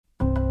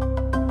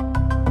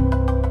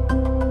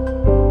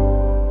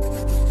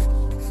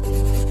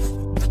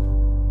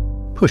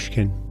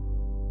Pushkin.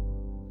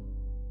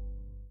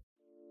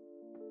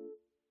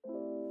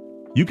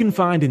 You can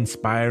find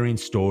inspiring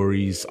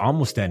stories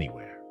almost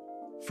anywhere.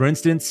 For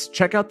instance,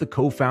 check out the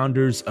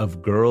co-founders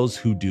of Girls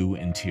Who Do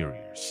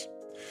Interiors.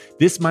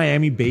 This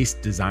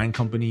Miami-based design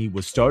company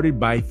was started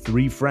by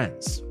 3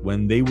 friends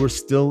when they were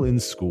still in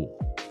school.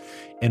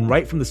 And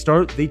right from the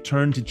start, they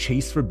turned to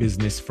Chase for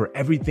Business for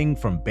everything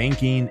from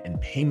banking and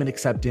payment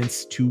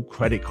acceptance to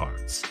credit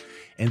cards.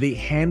 And they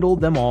handled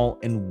them all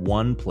in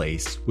one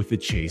place with the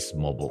Chase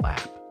mobile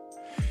app.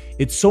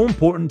 It's so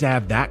important to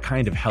have that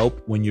kind of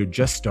help when you're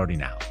just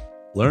starting out.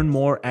 Learn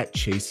more at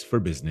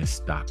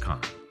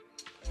chaseforbusiness.com.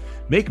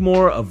 Make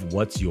more of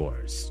what's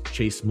yours.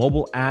 Chase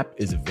mobile app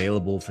is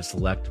available for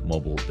select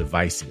mobile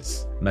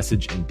devices.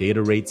 Message and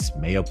data rates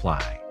may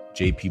apply.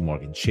 JP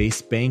Morgan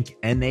Chase Bank,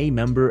 N.A.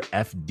 member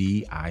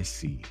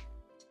FDIC.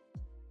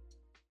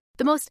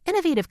 The most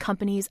innovative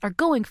companies are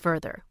going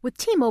further with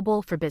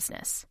T-Mobile for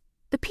Business.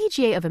 The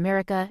PGA of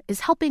America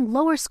is helping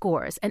lower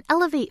scores and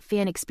elevate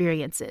fan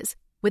experiences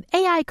with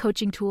AI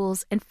coaching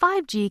tools and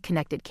 5G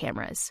connected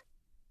cameras.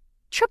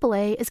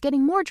 AAA is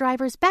getting more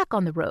drivers back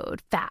on the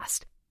road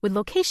fast with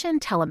location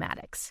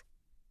telematics.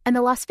 And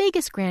the Las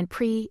Vegas Grand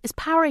Prix is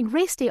powering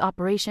race day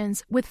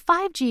operations with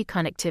 5G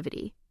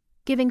connectivity,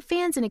 giving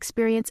fans an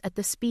experience at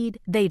the speed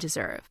they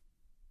deserve.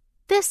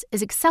 This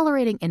is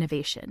accelerating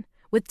innovation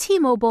with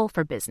T-Mobile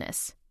for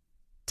Business.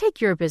 Take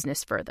your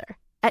business further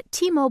at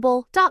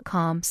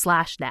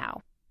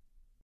T-Mobile.com/now.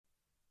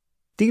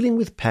 Dealing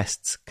with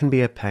pests can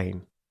be a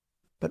pain.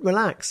 But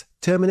relax,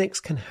 Terminix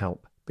can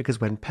help,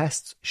 because when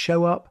pests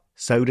show up,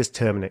 so does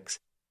Terminix.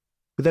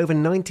 With over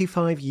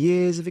 95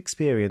 years of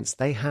experience,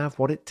 they have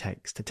what it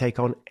takes to take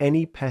on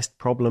any pest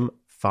problem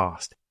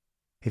fast.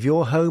 If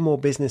your home or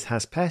business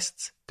has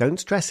pests, don't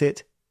stress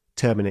it,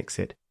 Terminix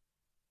it.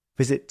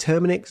 Visit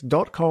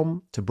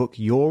Terminix.com to book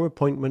your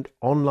appointment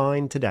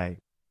online today.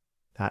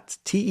 That's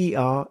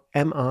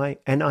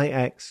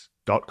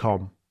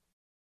Terminix.com.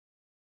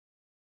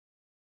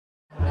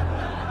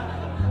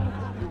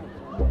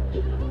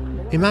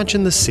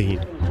 Imagine the scene.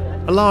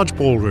 A large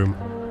ballroom.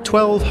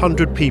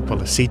 1,200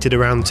 people are seated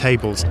around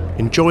tables,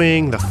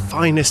 enjoying the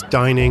finest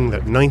dining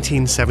that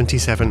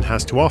 1977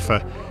 has to offer,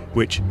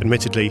 which,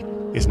 admittedly,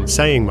 isn't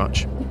saying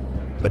much.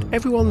 But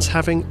everyone's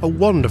having a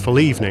wonderful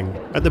evening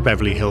at the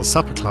Beverly Hills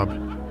Supper Club,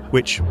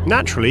 which,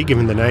 naturally,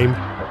 given the name,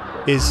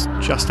 is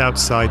just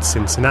outside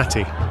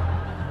Cincinnati.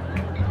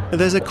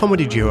 There's a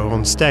comedy duo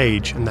on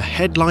stage, and the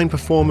headline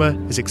performer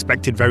is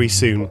expected very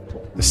soon,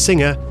 the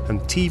singer and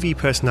TV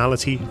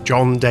personality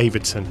John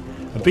Davidson,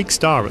 a big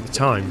star at the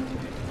time.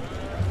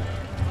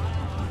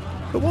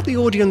 But what the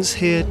audience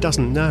here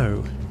doesn't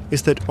know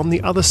is that on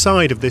the other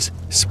side of this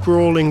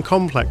sprawling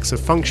complex of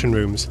function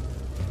rooms,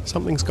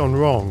 something's gone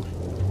wrong.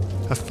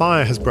 A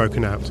fire has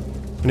broken out,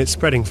 and it's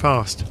spreading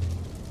fast.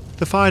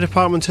 The fire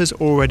department has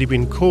already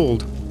been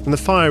called, and the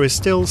fire is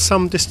still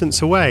some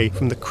distance away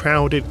from the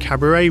crowded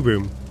cabaret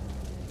room.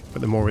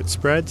 But the more it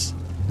spreads,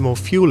 the more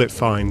fuel it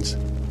finds,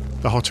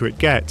 the hotter it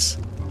gets,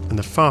 and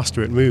the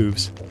faster it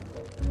moves.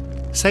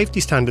 Safety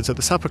standards at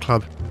the supper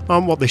club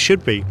aren't what they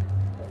should be.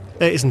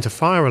 There isn't a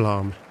fire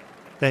alarm,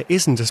 there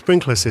isn't a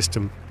sprinkler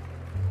system,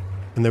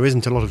 and there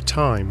isn't a lot of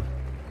time,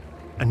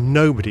 and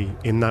nobody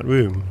in that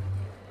room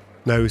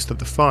knows that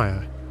the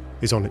fire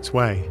is on its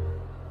way.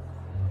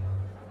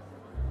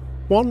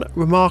 One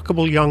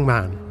remarkable young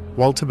man,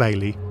 Walter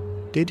Bailey,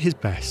 did his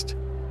best.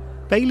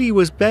 Bailey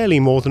was barely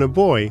more than a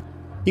boy.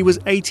 He was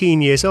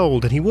 18 years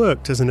old and he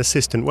worked as an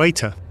assistant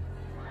waiter.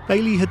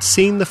 Bailey had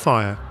seen the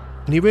fire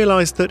and he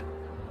realised that,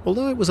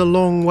 although it was a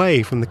long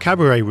way from the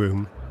cabaret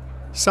room,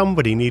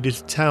 somebody needed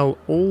to tell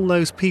all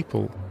those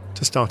people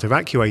to start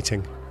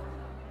evacuating.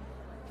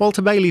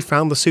 Walter Bailey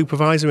found the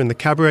supervisor in the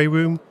cabaret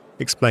room,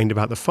 explained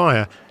about the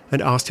fire,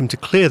 and asked him to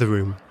clear the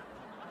room.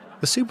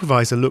 The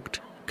supervisor looked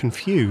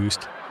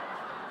confused.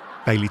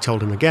 Bailey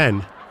told him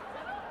again.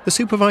 The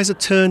supervisor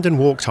turned and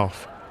walked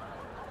off.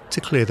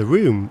 To clear the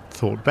room,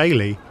 thought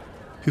Bailey,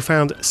 who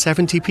found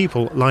 70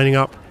 people lining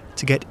up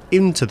to get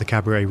into the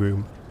cabaret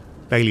room.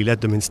 Bailey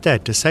led them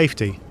instead to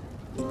safety.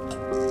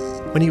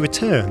 When he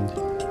returned,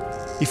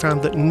 he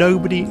found that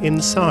nobody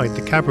inside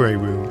the cabaret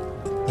room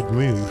had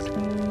moved.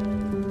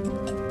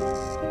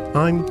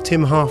 I'm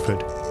Tim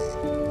Harford,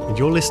 and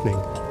you're listening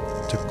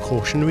to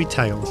Cautionary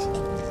Tales.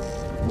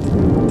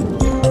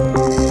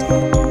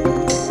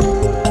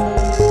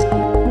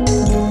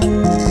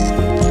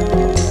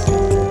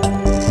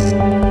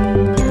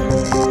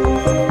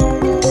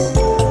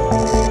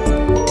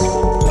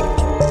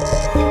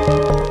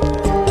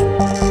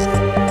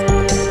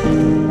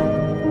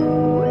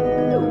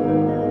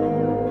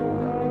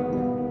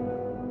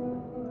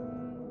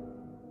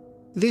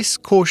 This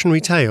cautionary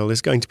tale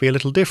is going to be a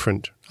little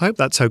different. I hope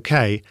that's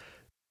okay.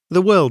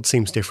 The world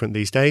seems different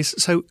these days,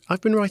 so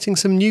I've been writing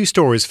some new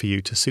stories for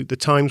you to suit the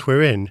times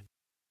we're in.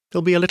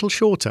 They'll be a little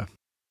shorter,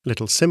 a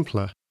little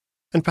simpler,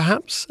 and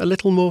perhaps a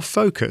little more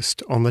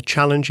focused on the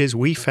challenges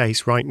we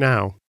face right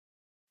now.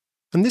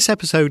 And this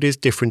episode is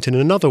different in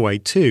another way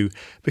too,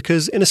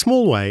 because in a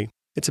small way,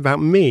 it's about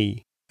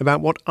me,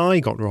 about what I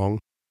got wrong,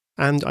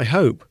 and I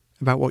hope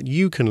about what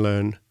you can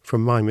learn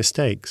from my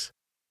mistakes.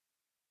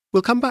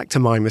 We'll come back to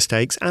my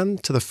mistakes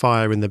and to the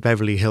fire in the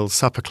Beverly Hills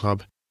Supper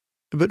Club.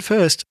 But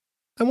first,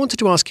 I wanted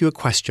to ask you a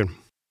question.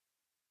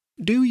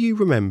 Do you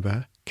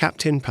remember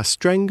Captain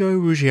Pastrengo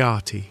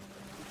Ruggiati?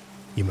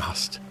 You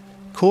must.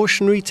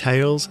 Cautionary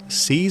Tales,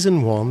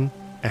 Season 1,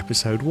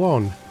 Episode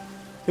 1.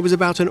 It was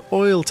about an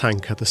oil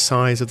tanker the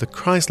size of the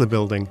Chrysler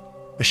Building,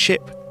 a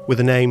ship with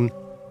the name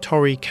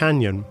Torrey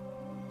Canyon.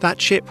 That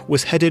ship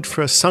was headed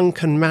for a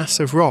sunken mass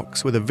of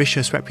rocks with a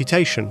vicious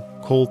reputation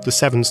called the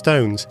Seven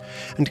Stones,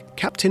 and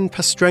Captain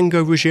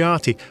Pastrengo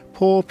Ruggiati,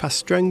 poor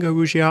Pastrengo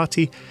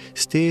Ruggiati,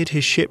 steered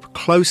his ship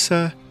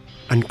closer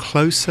and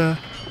closer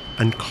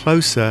and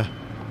closer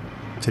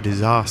to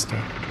disaster.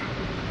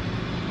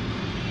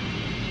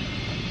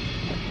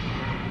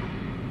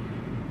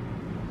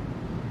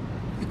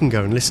 You can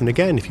go and listen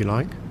again if you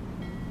like.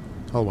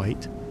 I'll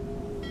wait.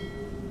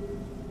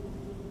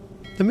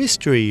 The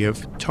mystery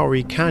of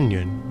Torrey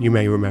Canyon, you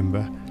may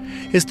remember,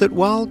 is that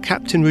while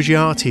Captain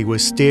Ruggiati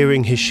was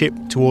steering his ship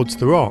towards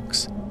the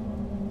rocks,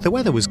 the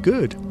weather was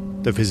good,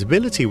 the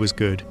visibility was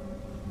good,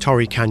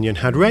 Torrey Canyon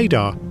had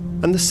radar,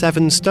 and the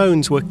Seven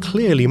Stones were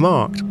clearly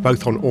marked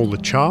both on all the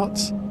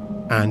charts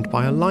and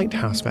by a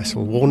lighthouse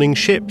vessel warning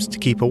ships to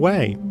keep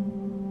away.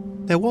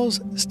 There was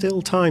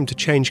still time to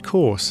change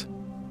course,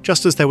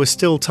 just as there was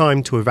still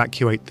time to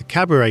evacuate the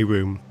cabaret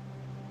room.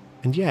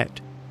 And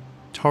yet,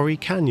 Torrey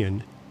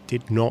Canyon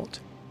did not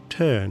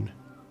turn,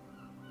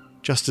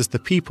 just as the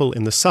people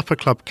in the supper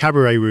club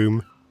cabaret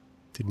room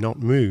did not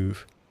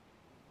move.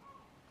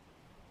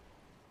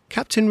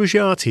 Captain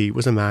Ruggiati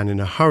was a man in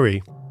a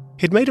hurry.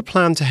 He'd made a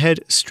plan to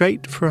head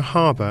straight for a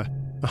harbour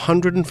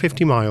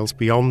 150 miles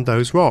beyond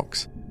those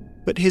rocks,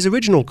 but his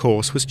original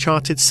course was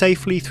charted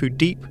safely through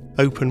deep,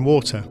 open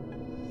water.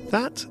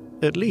 That,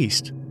 at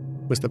least,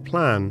 was the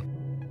plan.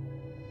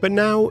 But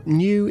now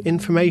new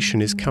information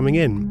is coming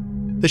in.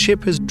 The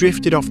ship has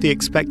drifted off the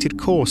expected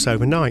course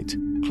overnight,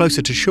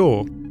 closer to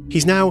shore.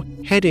 He's now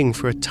heading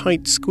for a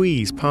tight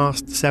squeeze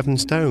past the Seven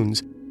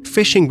Stones.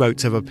 Fishing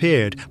boats have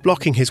appeared,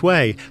 blocking his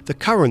way. The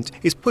current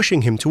is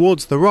pushing him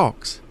towards the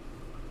rocks.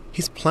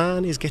 His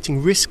plan is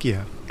getting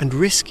riskier and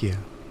riskier,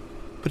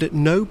 but at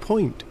no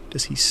point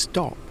does he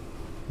stop,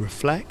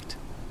 reflect,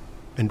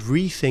 and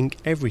rethink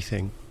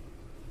everything.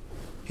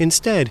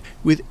 Instead,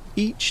 with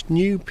each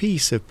new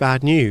piece of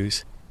bad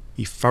news,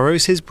 he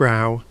furrows his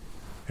brow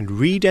and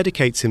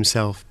rededicates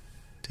himself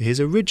to his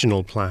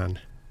original plan.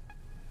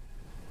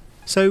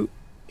 So,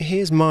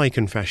 here's my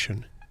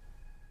confession.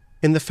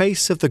 In the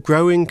face of the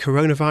growing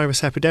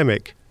coronavirus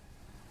epidemic,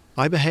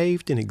 I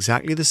behaved in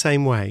exactly the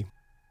same way.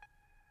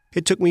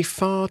 It took me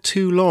far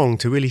too long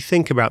to really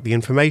think about the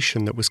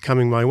information that was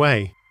coming my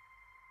way.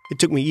 It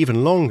took me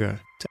even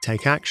longer to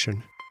take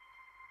action.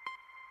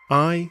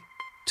 I,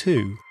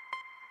 too,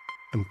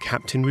 am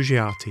Captain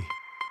Ruggiati.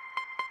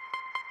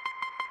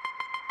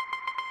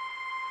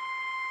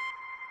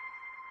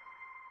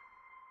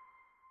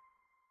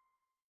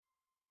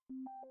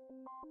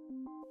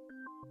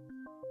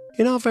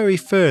 In our very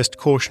first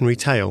cautionary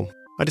tale,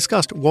 I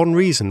discussed one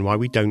reason why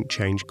we don't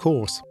change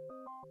course.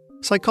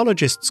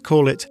 Psychologists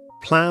call it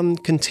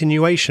planned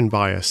continuation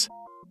bias.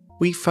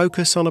 We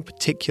focus on a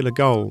particular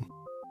goal.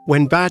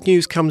 When bad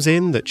news comes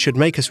in that should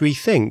make us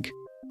rethink,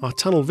 our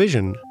tunnel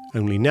vision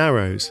only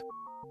narrows.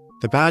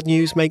 The bad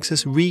news makes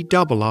us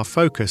redouble our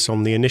focus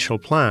on the initial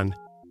plan,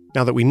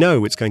 now that we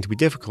know it's going to be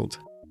difficult.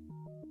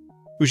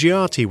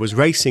 Ruggiati was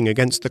racing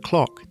against the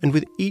clock, and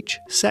with each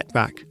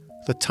setback,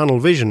 the tunnel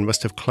vision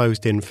must have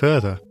closed in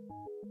further.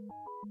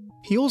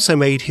 He also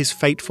made his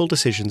fateful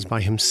decisions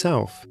by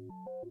himself.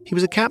 He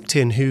was a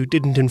captain who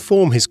didn't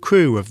inform his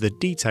crew of the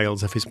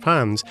details of his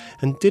plans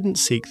and didn't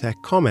seek their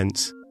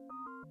comments.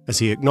 As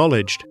he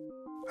acknowledged,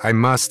 I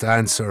must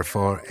answer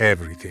for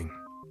everything,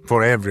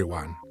 for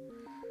everyone.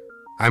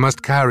 I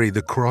must carry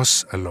the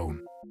cross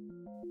alone.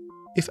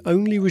 If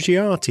only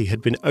Ruggiati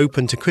had been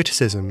open to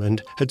criticism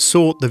and had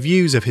sought the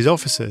views of his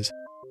officers,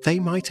 they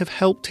might have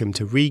helped him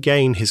to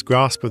regain his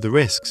grasp of the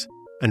risks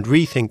and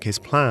rethink his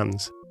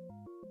plans.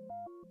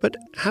 But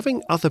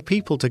having other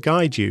people to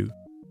guide you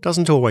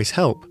doesn't always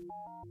help.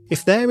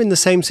 If they're in the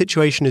same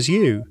situation as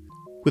you,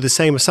 with the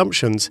same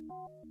assumptions,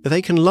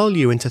 they can lull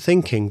you into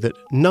thinking that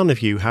none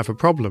of you have a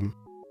problem,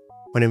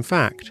 when in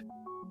fact,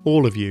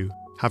 all of you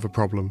have a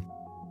problem.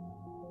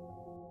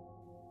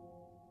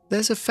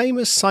 There's a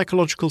famous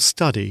psychological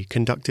study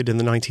conducted in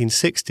the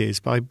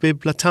 1960s by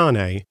Bibb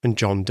Latane and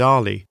John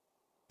Darley.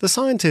 The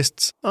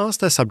scientists asked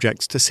their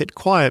subjects to sit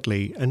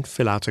quietly and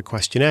fill out a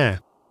questionnaire.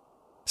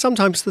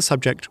 Sometimes the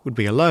subject would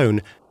be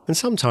alone, and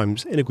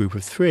sometimes in a group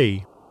of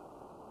 3.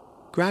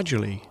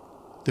 Gradually,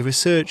 the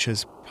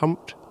researchers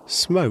pumped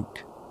smoke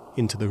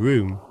into the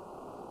room.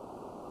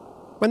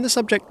 When the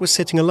subject was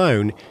sitting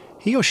alone,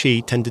 he or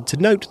she tended to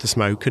note the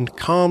smoke and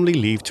calmly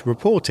leave to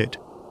report it.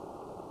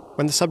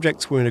 When the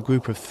subjects were in a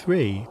group of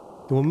 3,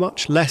 they were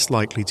much less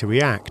likely to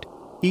react.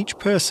 Each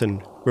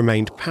person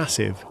remained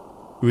passive,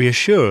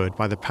 reassured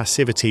by the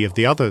passivity of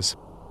the others.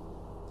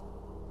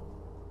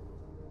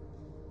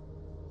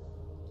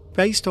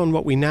 Based on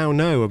what we now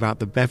know about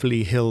the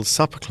Beverly Hills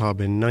Supper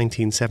Club in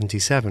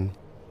 1977,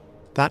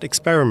 that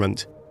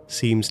experiment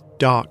seems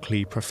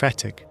darkly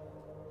prophetic.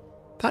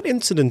 That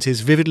incident is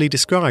vividly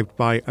described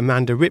by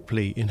Amanda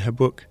Ripley in her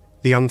book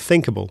The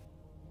Unthinkable.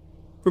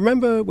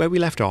 Remember where we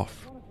left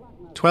off?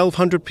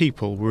 1,200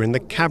 people were in the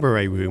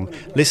cabaret room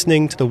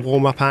listening to the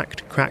warm-up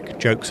act crack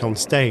jokes on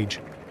stage.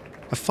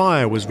 A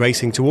fire was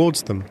racing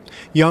towards them.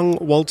 Young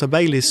Walter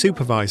Bailey's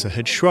supervisor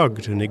had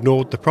shrugged and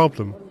ignored the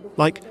problem.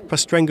 Like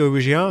Pastrengo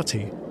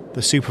Ruggiati,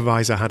 the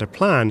supervisor had a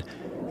plan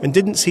and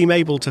didn't seem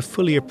able to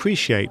fully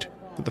appreciate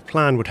that the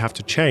plan would have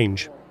to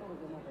change.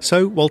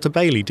 So Walter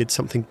Bailey did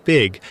something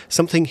big,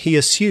 something he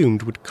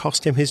assumed would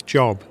cost him his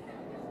job.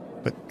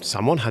 But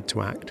someone had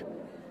to act.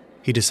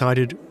 He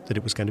decided that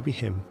it was going to be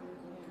him.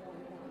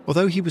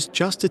 Although he was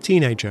just a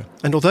teenager,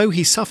 and although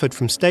he suffered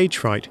from stage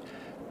fright,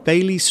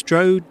 Bailey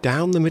strode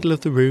down the middle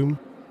of the room,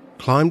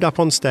 climbed up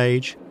on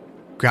stage,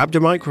 grabbed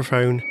a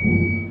microphone.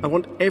 I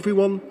want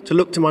everyone to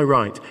look to my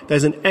right.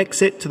 There's an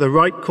exit to the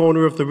right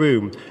corner of the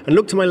room. And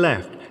look to my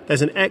left.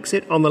 There's an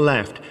exit on the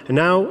left. And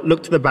now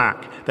look to the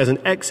back. There's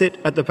an exit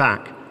at the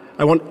back.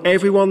 I want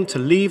everyone to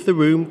leave the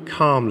room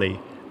calmly.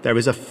 There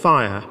is a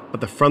fire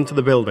at the front of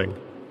the building.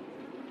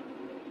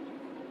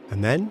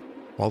 And then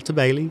Walter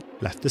Bailey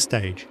left the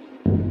stage.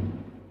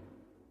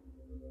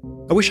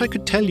 I wish I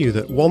could tell you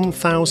that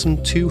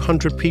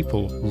 1,200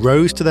 people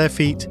rose to their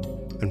feet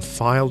and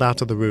filed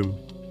out of the room.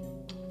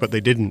 But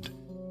they didn't.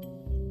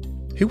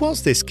 Who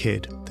was this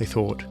kid, they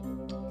thought?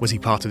 Was he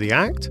part of the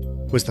act?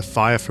 Was the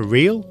fire for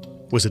real?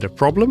 Was it a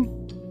problem?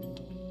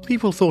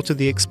 People thought of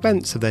the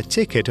expense of their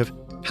ticket, of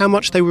how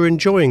much they were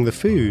enjoying the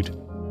food.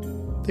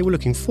 They were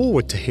looking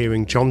forward to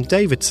hearing John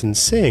Davidson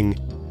sing.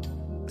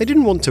 They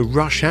didn't want to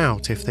rush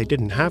out if they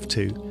didn't have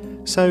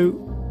to. So,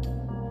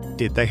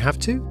 did they have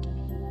to?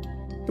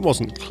 It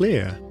wasn't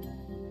clear.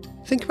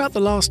 Think about the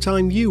last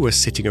time you were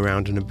sitting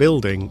around in a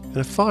building and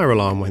a fire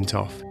alarm went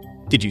off.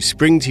 Did you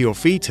spring to your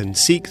feet and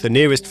seek the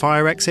nearest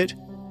fire exit?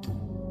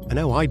 I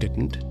know I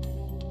didn't.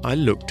 I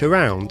looked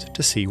around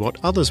to see what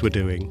others were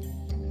doing.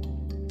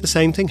 The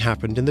same thing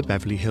happened in the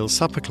Beverly Hills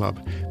Supper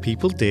Club.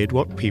 People did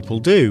what people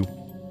do.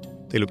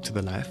 They looked to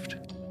the left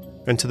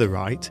and to the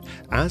right,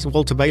 as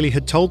Walter Bailey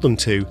had told them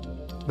to,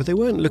 but they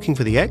weren't looking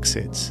for the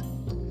exits.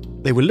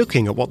 They were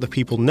looking at what the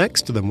people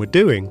next to them were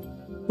doing.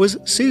 Was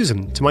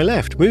Susan to my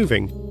left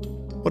moving?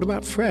 What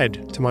about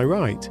Fred to my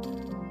right?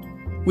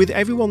 With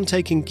everyone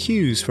taking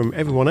cues from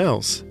everyone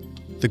else,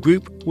 the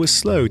group was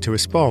slow to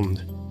respond,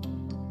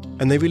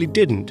 and they really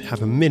didn't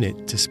have a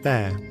minute to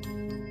spare.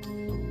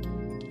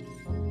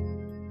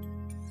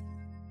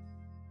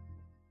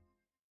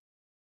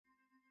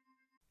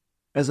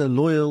 As a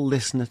loyal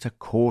listener to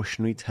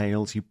cautionary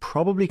tales, you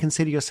probably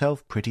consider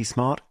yourself pretty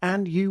smart,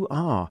 and you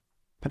are.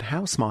 But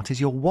how smart is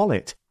your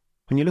wallet?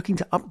 When you're looking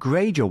to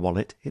upgrade your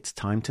wallet, it's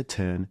time to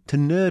turn to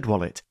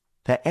NerdWallet.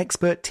 Their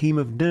expert team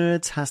of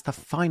nerds has the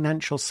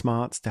financial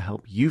smarts to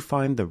help you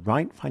find the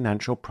right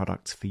financial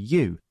products for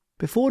you.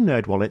 Before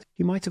NerdWallet,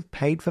 you might have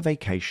paid for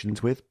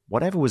vacations with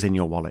whatever was in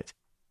your wallet,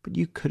 but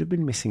you could have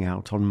been missing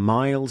out on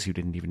miles you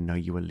didn't even know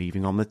you were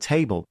leaving on the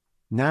table.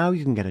 Now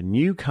you can get a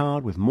new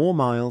card with more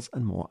miles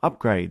and more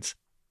upgrades.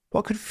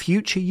 What could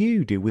future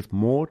you do with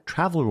more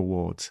travel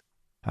rewards?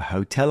 A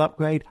hotel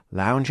upgrade,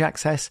 lounge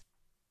access?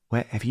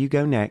 Wherever you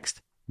go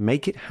next,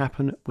 make it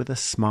happen with a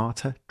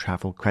smarter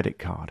travel credit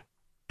card.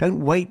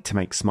 Don't wait to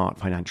make smart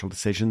financial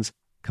decisions.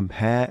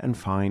 Compare and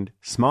find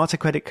smarter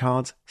credit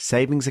cards,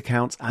 savings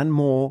accounts, and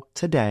more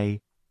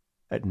today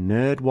at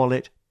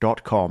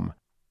nerdwallet.com.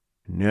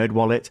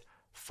 NerdWallet,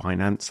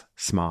 finance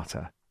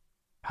smarter.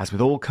 As with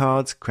all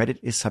cards, credit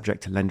is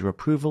subject to lender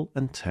approval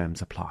and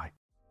terms apply.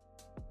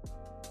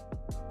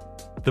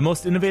 The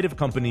most innovative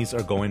companies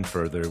are going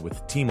further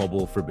with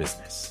T-Mobile for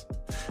Business.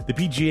 The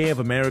PGA of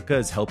America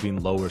is helping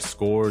lower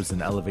scores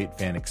and elevate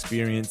fan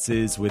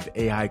experiences with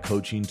AI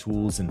coaching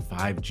tools and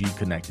 5G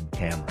connected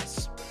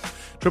cameras.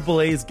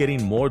 AAA is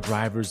getting more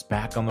drivers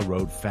back on the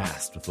road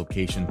fast with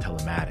location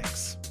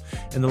telematics.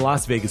 And the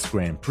Las Vegas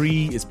Grand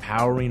Prix is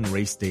powering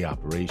race day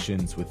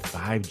operations with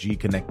 5G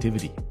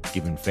connectivity,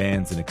 giving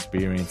fans an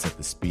experience at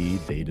the speed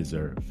they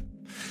deserve.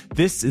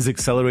 This is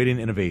accelerating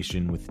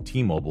innovation with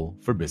T-Mobile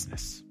for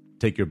Business.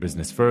 Take your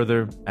business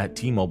further at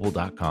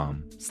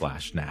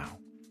T-Mobile.com/now.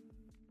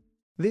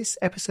 This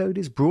episode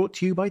is brought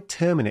to you by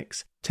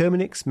Terminix.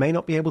 Terminix may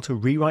not be able to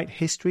rewrite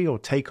history or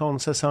take on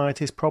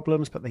society's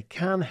problems, but they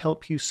can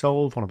help you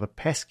solve one of the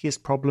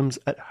peskiest problems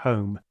at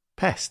home.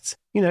 Pests.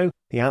 You know,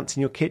 the ants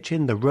in your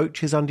kitchen, the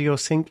roaches under your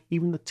sink,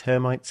 even the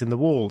termites in the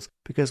walls.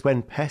 Because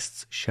when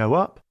pests show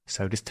up,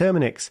 so does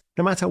Terminix.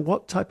 No matter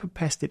what type of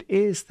pest it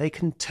is, they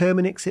can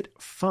Terminix it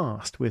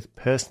fast with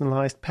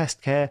personalized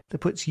pest care that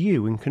puts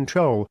you in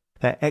control.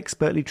 Their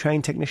expertly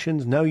trained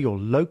technicians know your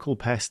local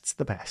pests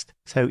the best.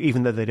 So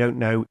even though they don't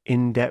know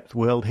in-depth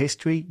world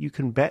history, you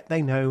can bet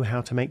they know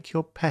how to make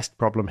your pest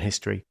problem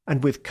history.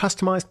 And with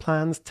customized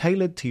plans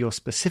tailored to your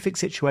specific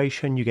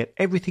situation, you get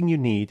everything you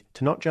need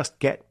to not just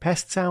get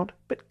pests out,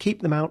 but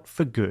keep them out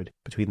for good.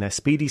 Between their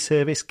speedy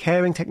service,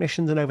 caring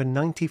technicians, and over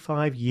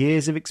 95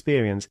 years of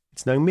experience,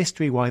 it's no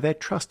mystery why they're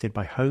trusted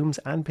by homes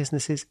and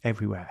businesses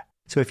everywhere.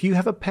 So if you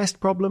have a pest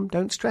problem,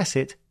 don't stress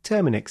it,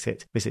 Terminix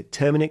it. Visit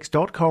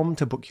Terminix.com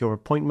to book your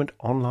appointment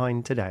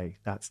online today.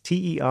 That's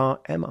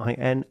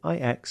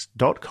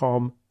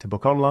Terminix.com to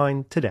book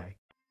online today.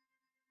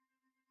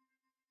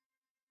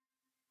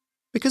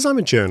 Because I'm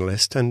a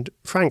journalist and,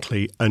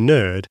 frankly, a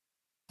nerd,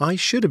 I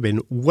should have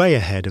been way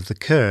ahead of the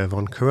curve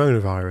on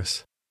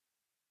coronavirus.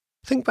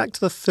 Think back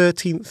to the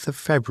 13th of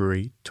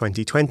February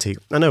 2020.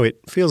 I know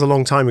it feels a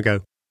long time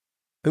ago.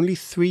 Only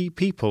 3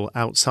 people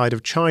outside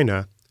of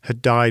China had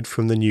died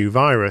from the new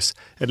virus,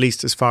 at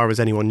least as far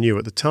as anyone knew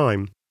at the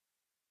time.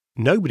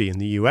 Nobody in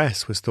the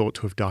US was thought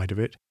to have died of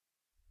it,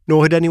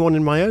 nor had anyone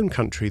in my own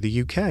country,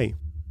 the UK.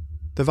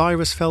 The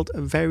virus felt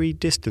a very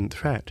distant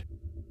threat.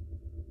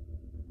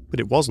 But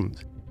it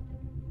wasn't.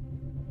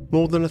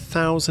 More than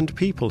 1,000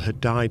 people had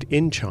died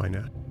in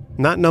China,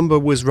 and that number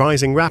was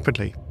rising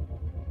rapidly.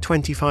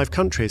 25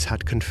 countries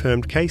had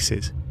confirmed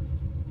cases.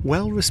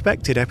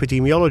 Well-respected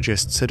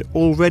epidemiologists had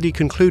already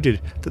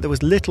concluded that there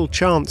was little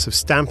chance of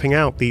stamping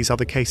out these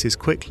other cases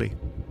quickly.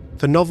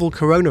 The novel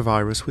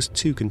coronavirus was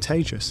too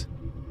contagious.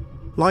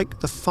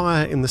 Like the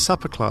fire in the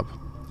supper club,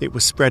 it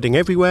was spreading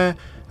everywhere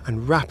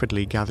and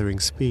rapidly gathering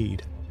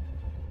speed.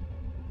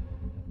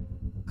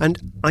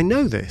 And I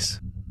know this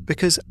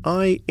because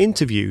I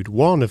interviewed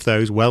one of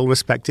those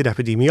well-respected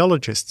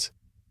epidemiologists.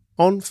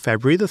 On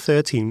February the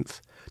 13th,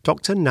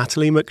 Dr.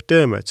 Natalie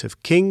McDermott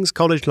of King's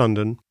College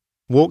London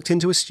walked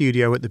into a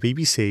studio at the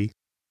BBC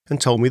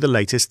and told me the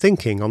latest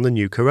thinking on the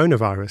new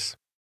coronavirus.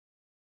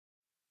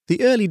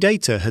 The early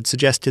data had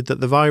suggested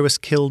that the virus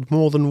killed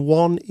more than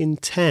 1 in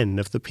 10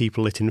 of the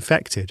people it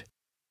infected.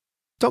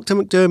 Dr.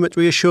 McDermott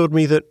reassured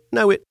me that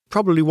no, it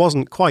probably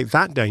wasn't quite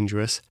that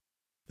dangerous.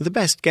 The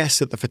best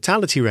guess at the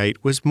fatality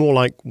rate was more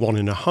like 1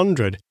 in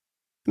 100,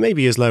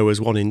 maybe as low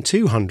as 1 in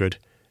 200.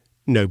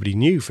 Nobody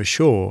knew for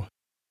sure.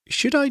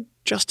 Should I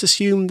just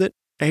assume that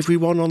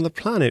everyone on the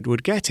planet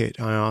would get it?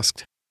 I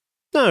asked.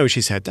 No,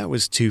 she said, that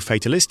was too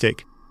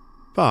fatalistic.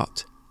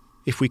 But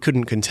if we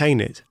couldn't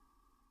contain it,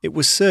 it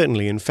was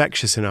certainly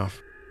infectious enough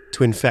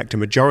to infect a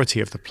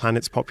majority of the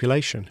planet's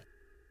population.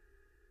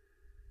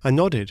 I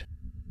nodded.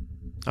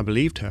 I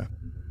believed her.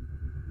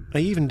 I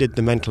even did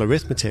the mental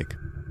arithmetic.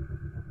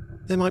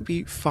 There might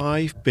be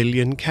 5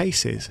 billion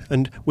cases,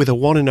 and with a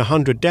 1 in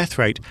 100 death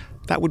rate,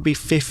 that would be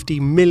 50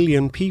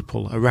 million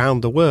people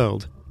around the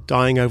world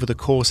dying over the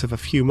course of a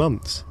few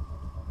months.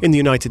 In the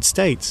United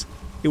States,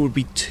 it would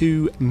be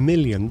 2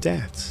 million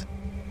deaths.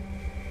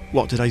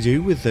 What did I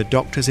do with the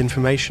doctor's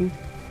information?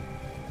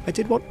 I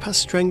did what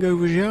Pastrengo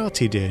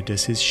Ruggiati did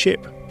as his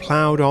ship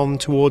ploughed on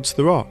towards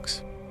the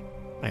rocks.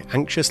 I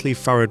anxiously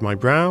furrowed my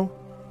brow,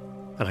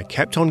 and I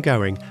kept on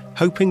going,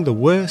 hoping the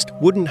worst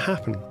wouldn't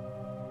happen.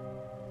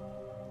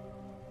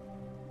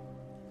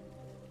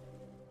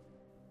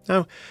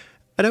 Now,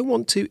 I don't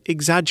want to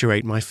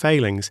exaggerate my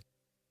failings.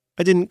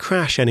 I didn't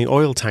crash any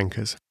oil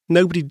tankers.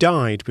 Nobody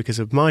died because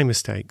of my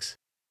mistakes.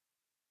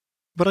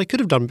 But I could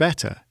have done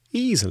better,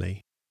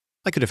 easily.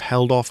 I could have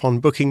held off on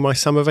booking my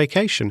summer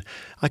vacation.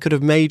 I could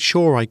have made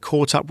sure I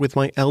caught up with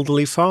my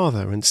elderly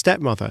father and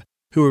stepmother,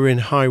 who were in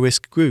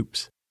high-risk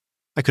groups.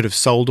 I could have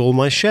sold all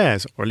my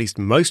shares, or at least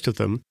most of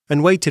them,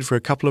 and waited for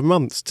a couple of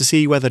months to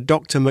see whether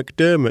Dr.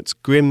 McDermott's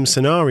grim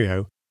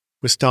scenario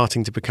was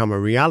starting to become a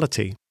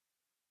reality.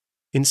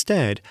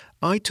 Instead,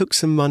 I took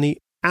some money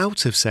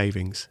out of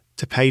savings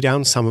to pay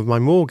down some of my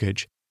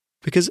mortgage,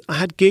 because I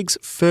had gigs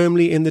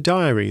firmly in the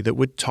diary that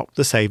would top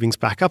the savings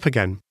back up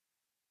again.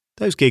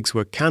 Those gigs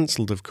were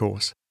cancelled, of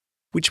course,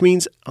 which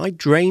means I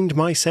drained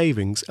my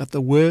savings at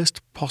the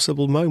worst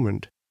possible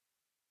moment.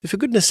 For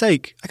goodness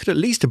sake, I could at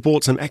least have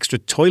bought some extra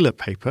toilet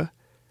paper,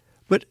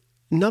 but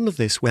none of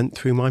this went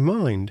through my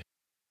mind.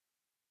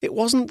 It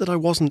wasn't that I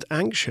wasn't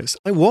anxious.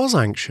 I was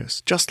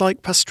anxious, just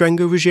like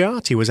Pastrengo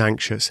Ruggiati was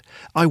anxious.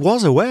 I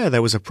was aware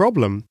there was a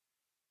problem,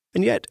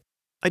 and yet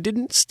I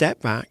didn't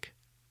step back,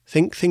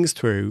 think things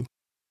through,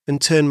 and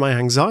turn my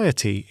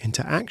anxiety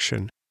into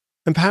action.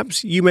 And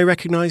perhaps you may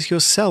recognise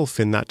yourself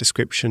in that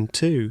description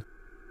too.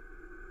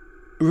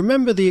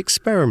 Remember the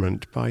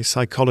experiment by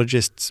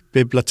psychologists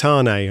Bibb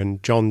Latane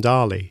and John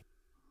Darley?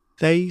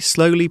 They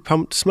slowly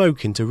pumped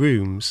smoke into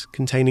rooms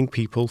containing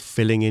people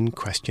filling in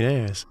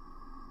questionnaires.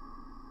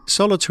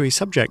 Solitary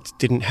subjects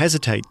didn't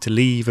hesitate to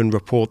leave and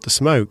report the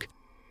smoke,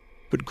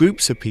 but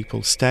groups of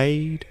people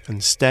stayed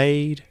and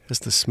stayed as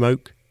the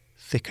smoke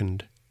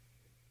thickened.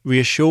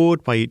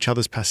 Reassured by each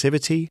other's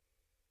passivity,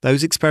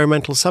 those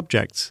experimental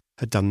subjects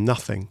had done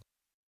nothing.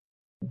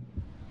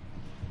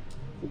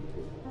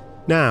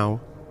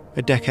 Now,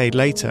 a decade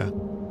later,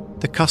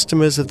 the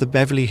customers of the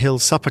Beverly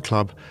Hills Supper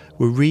Club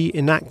were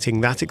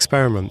reenacting that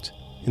experiment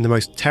in the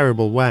most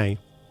terrible way.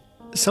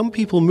 Some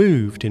people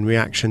moved in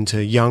reaction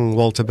to young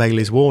Walter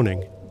Bailey's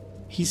warning.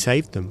 He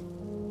saved them.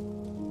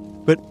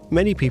 But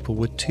many people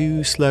were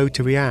too slow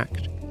to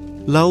react,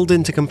 lulled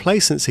into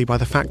complacency by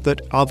the fact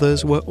that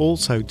others were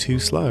also too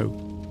slow.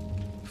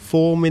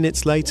 4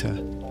 minutes later,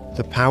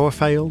 the power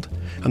failed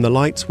and the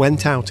lights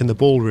went out in the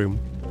ballroom.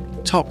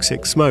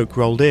 Toxic smoke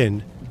rolled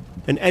in,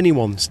 and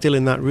anyone still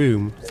in that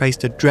room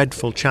faced a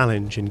dreadful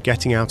challenge in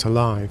getting out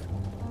alive.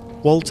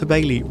 Walter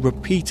Bailey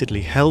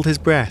repeatedly held his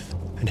breath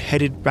and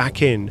headed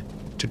back in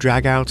to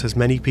drag out as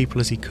many people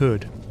as he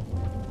could.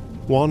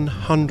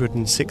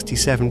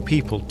 167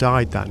 people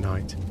died that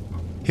night.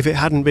 If it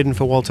hadn't been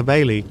for Walter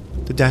Bailey,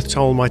 the death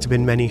toll might have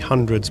been many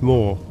hundreds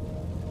more.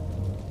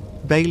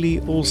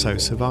 Bailey also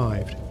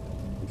survived.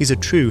 He's a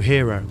true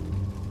hero.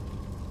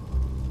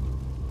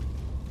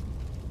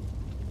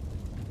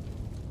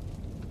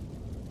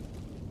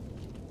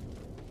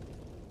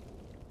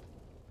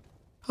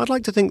 I'd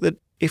like to think that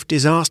if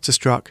disaster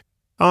struck,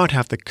 I'd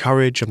have the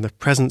courage and the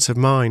presence of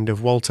mind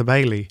of Walter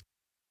Bailey.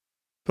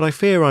 But I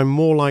fear I'm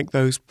more like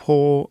those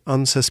poor,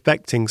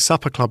 unsuspecting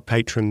supper club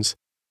patrons,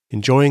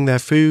 enjoying their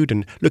food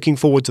and looking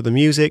forward to the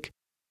music,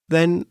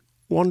 then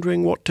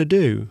wondering what to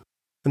do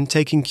and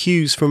taking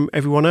cues from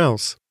everyone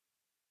else.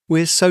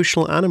 We're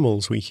social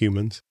animals, we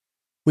humans.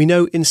 We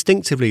know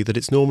instinctively that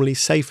it's normally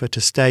safer to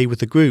stay with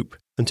the group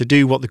and to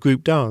do what the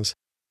group does.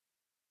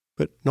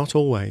 But not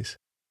always.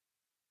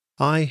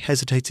 I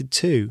hesitated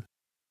too.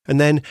 And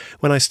then,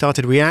 when I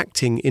started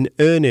reacting in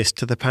earnest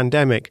to the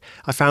pandemic,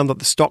 I found that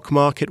the stock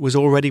market was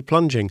already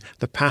plunging,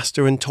 the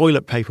pasta and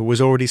toilet paper was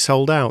already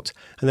sold out,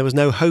 and there was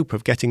no hope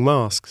of getting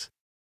masks.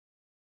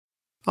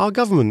 Our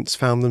governments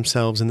found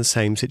themselves in the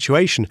same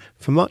situation,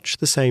 for much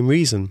the same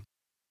reason.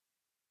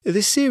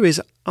 This series,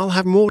 I'll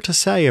have more to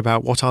say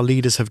about what our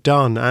leaders have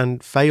done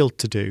and failed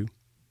to do.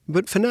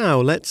 But for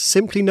now, let's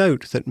simply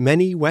note that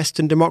many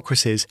Western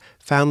democracies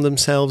found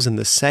themselves in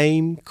the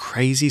same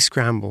crazy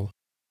scramble.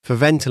 For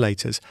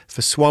ventilators,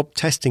 for swab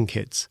testing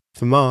kits,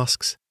 for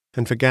masks,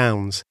 and for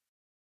gowns.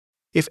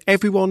 If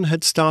everyone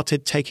had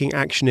started taking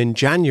action in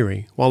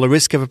January, while the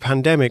risk of a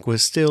pandemic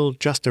was still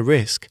just a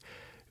risk,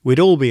 we'd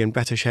all be in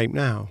better shape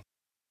now.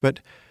 But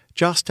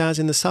just as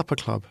in the supper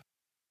club,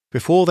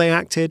 before they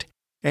acted,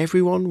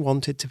 everyone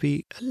wanted to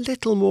be a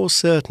little more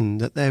certain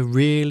that there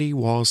really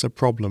was a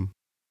problem.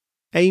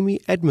 Amy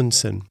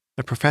Edmondson,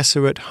 a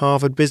professor at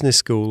Harvard Business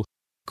School,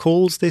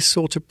 calls this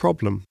sort of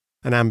problem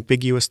an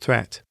ambiguous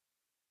threat.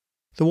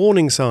 The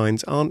warning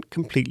signs aren't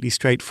completely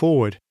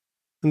straightforward,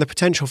 and the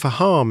potential for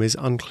harm is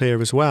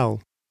unclear as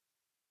well.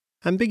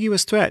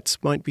 Ambiguous threats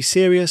might be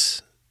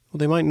serious, or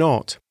they might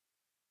not.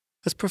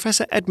 As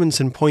Professor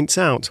Edmondson points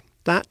out,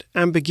 that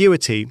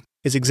ambiguity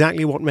is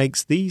exactly what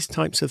makes these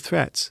types of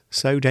threats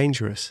so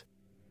dangerous.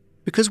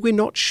 Because we're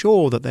not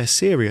sure that they're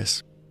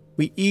serious,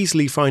 we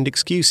easily find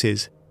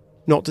excuses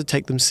not to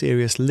take them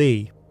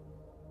seriously.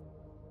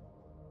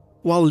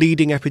 While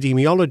leading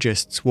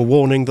epidemiologists were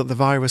warning that the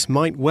virus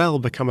might well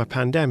become a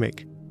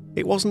pandemic,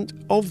 it wasn't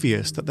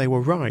obvious that they were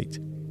right.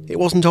 It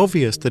wasn't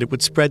obvious that it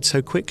would spread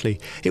so quickly.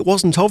 It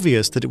wasn't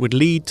obvious that it would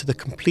lead to the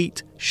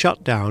complete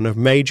shutdown of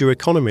major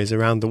economies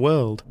around the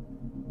world.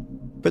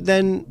 But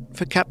then,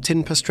 for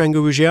Captain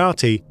Pastrengo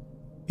Ruggiati,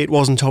 it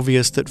wasn't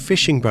obvious that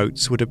fishing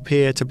boats would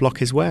appear to block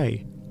his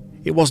way.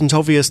 It wasn't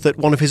obvious that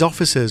one of his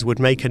officers would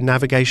make a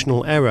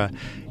navigational error.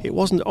 It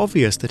wasn't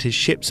obvious that his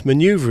ship's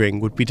manoeuvring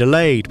would be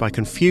delayed by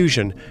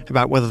confusion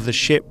about whether the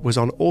ship was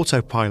on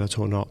autopilot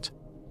or not.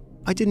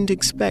 I didn't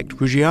expect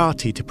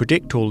Ruggiati to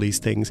predict all these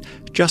things,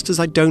 just as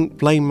I don't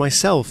blame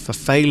myself for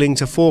failing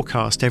to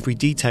forecast every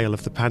detail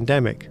of the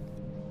pandemic.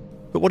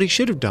 But what he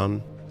should have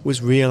done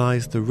was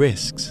realise the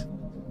risks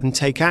and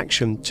take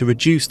action to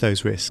reduce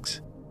those risks.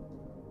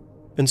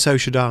 And so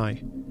should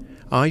I.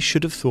 I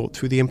should have thought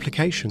through the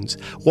implications.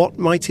 What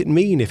might it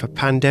mean if a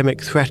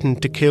pandemic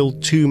threatened to kill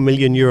 2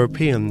 million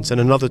Europeans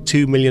and another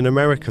 2 million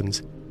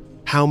Americans?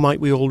 How might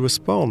we all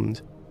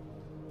respond?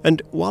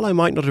 And while I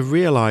might not have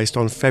realised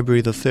on February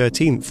the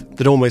 13th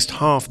that almost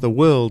half the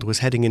world was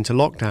heading into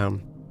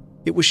lockdown,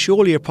 it was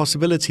surely a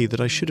possibility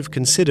that I should have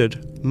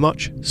considered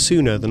much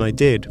sooner than I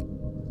did.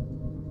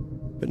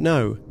 But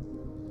no,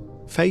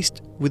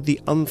 faced with the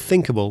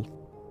unthinkable,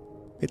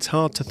 it's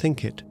hard to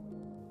think it.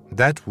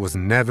 That was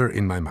never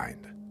in my mind.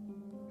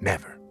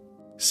 Never,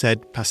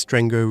 said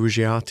Pastrengo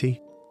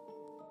Ruggiati.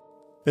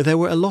 There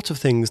were a lot of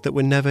things that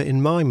were never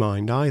in my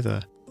mind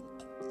either.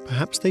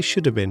 Perhaps they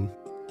should have been.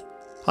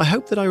 I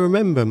hope that I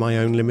remember my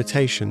own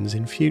limitations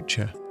in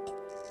future.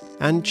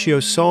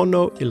 Anch'io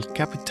sono il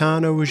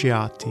capitano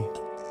Ruggiati.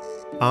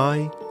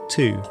 I,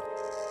 too,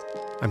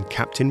 am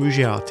Captain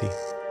Ruggiati.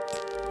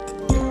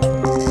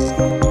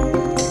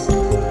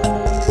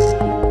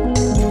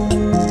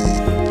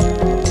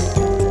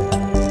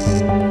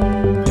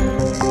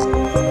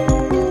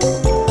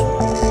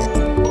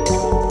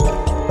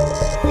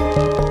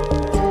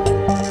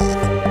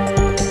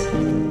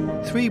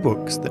 3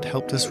 books that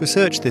helped us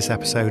research this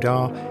episode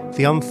are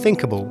The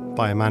Unthinkable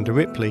by Amanda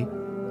Ripley,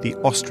 The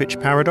Ostrich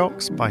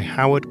Paradox by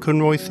Howard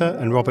Kunreuther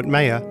and Robert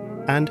Mayer,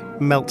 and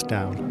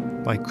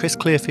Meltdown by Chris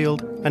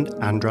Clearfield and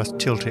Andras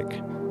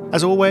Tiltic.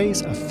 As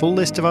always, a full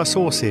list of our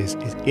sources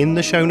is in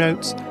the show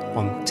notes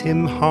on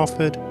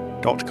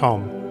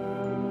timharford.com.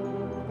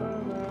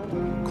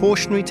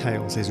 Cautionary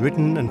Tales is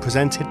written and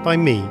presented by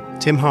me,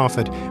 Tim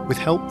Harford, with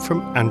help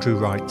from Andrew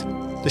Wright.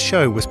 The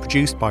show was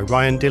produced by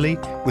Ryan Dilley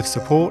with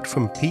support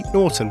from Pete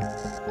Norton.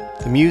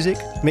 The music,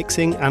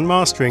 mixing and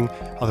mastering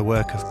are the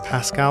work of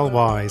Pascal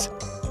Wise.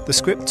 The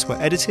scripts were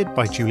edited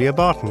by Julia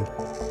Barton.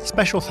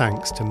 Special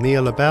thanks to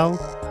Mia LaBelle,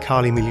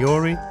 Carly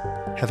Migliori,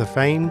 Heather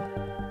Fain,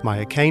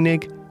 Maya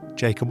Koenig,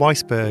 Jacob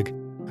Weisberg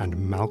and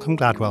Malcolm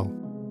Gladwell.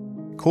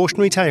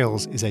 Cautionary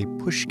Tales is a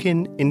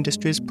Pushkin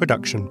Industries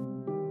production.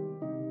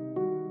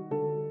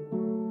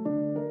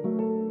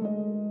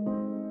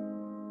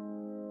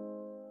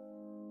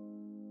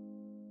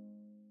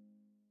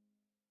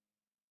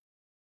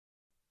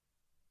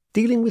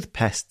 Dealing with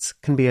pests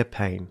can be a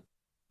pain.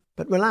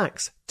 But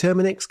relax,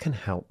 Terminix can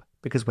help,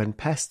 because when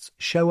pests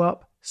show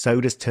up, so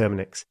does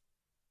Terminix.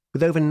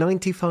 With over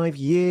 95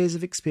 years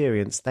of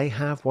experience, they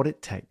have what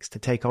it takes to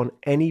take on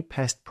any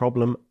pest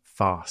problem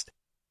fast.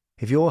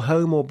 If your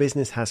home or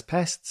business has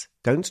pests,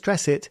 don't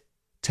stress it,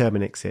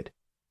 Terminix it.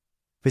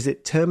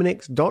 Visit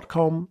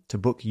Terminix.com to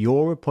book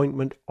your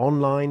appointment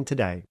online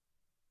today.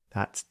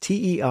 That's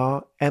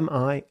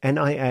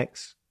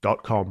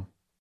TERMINIX.com.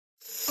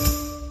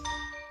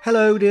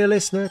 Hello, dear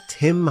listener,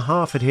 Tim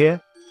Harford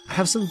here. I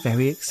have some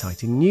very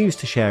exciting news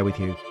to share with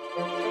you.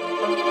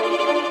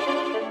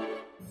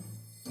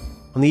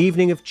 On the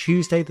evening of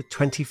Tuesday, the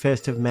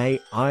 21st of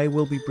May, I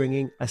will be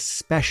bringing a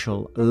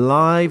special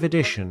live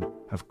edition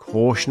of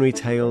Cautionary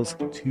Tales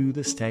to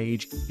the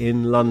stage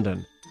in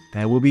London.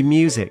 There will be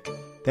music,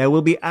 there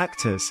will be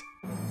actors.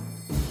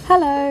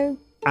 Hello.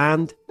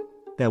 And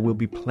there will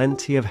be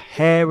plenty of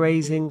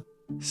hair-raising,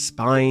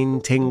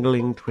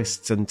 spine-tingling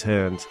twists and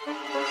turns.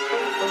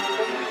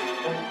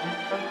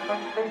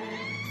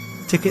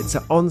 Tickets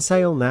are on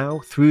sale now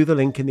through the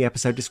link in the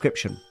episode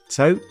description,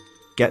 so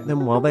get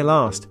them while they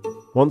last.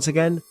 Once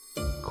again,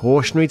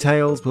 Cautionary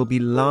Tales will be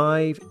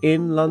live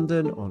in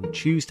London on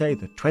Tuesday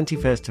the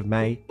 21st of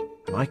May,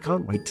 and I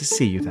can't wait to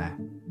see you there.